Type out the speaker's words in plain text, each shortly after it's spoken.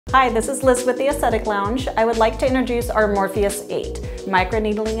Hi, this is Liz with the Aesthetic Lounge. I would like to introduce our Morpheus8.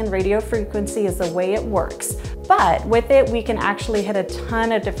 Microneedling and radio frequency is the way it works. But with it, we can actually hit a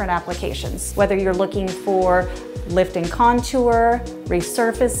ton of different applications. Whether you're looking for lift and contour,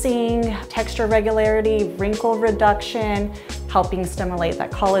 resurfacing, texture regularity, wrinkle reduction, helping stimulate that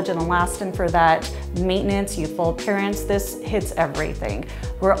collagen elastin for that maintenance, youthful appearance, this hits everything.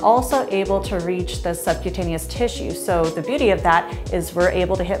 We're also able to reach the subcutaneous tissue. So the beauty of that is we're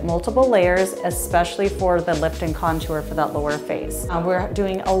able to hit multiple layers, especially for the lift and contour for that lower face. We're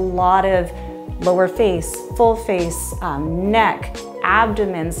doing a lot of lower face, full face, neck,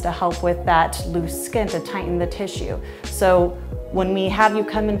 abdomens to help with that loose skin, to tighten the tissue. So when we have you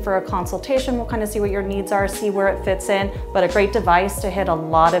come in for a consultation, we'll kind of see what your needs are, see where it fits in, but a great device to hit a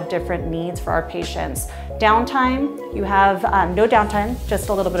lot of different needs for our patients. Downtime, you have no downtime, just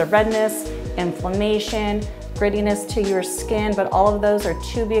a little bit of redness, inflammation, grittiness to your skin, but all of those are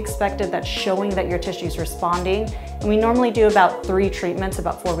to be expected. That's showing that your tissue is responding. And we normally do about 3 treatments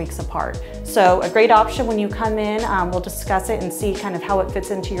about 4 weeks apart. So a great option when you come in, we'll discuss it and see kind of how it fits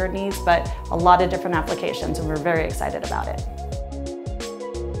into your needs, but a lot of different applications, and we're very excited about it.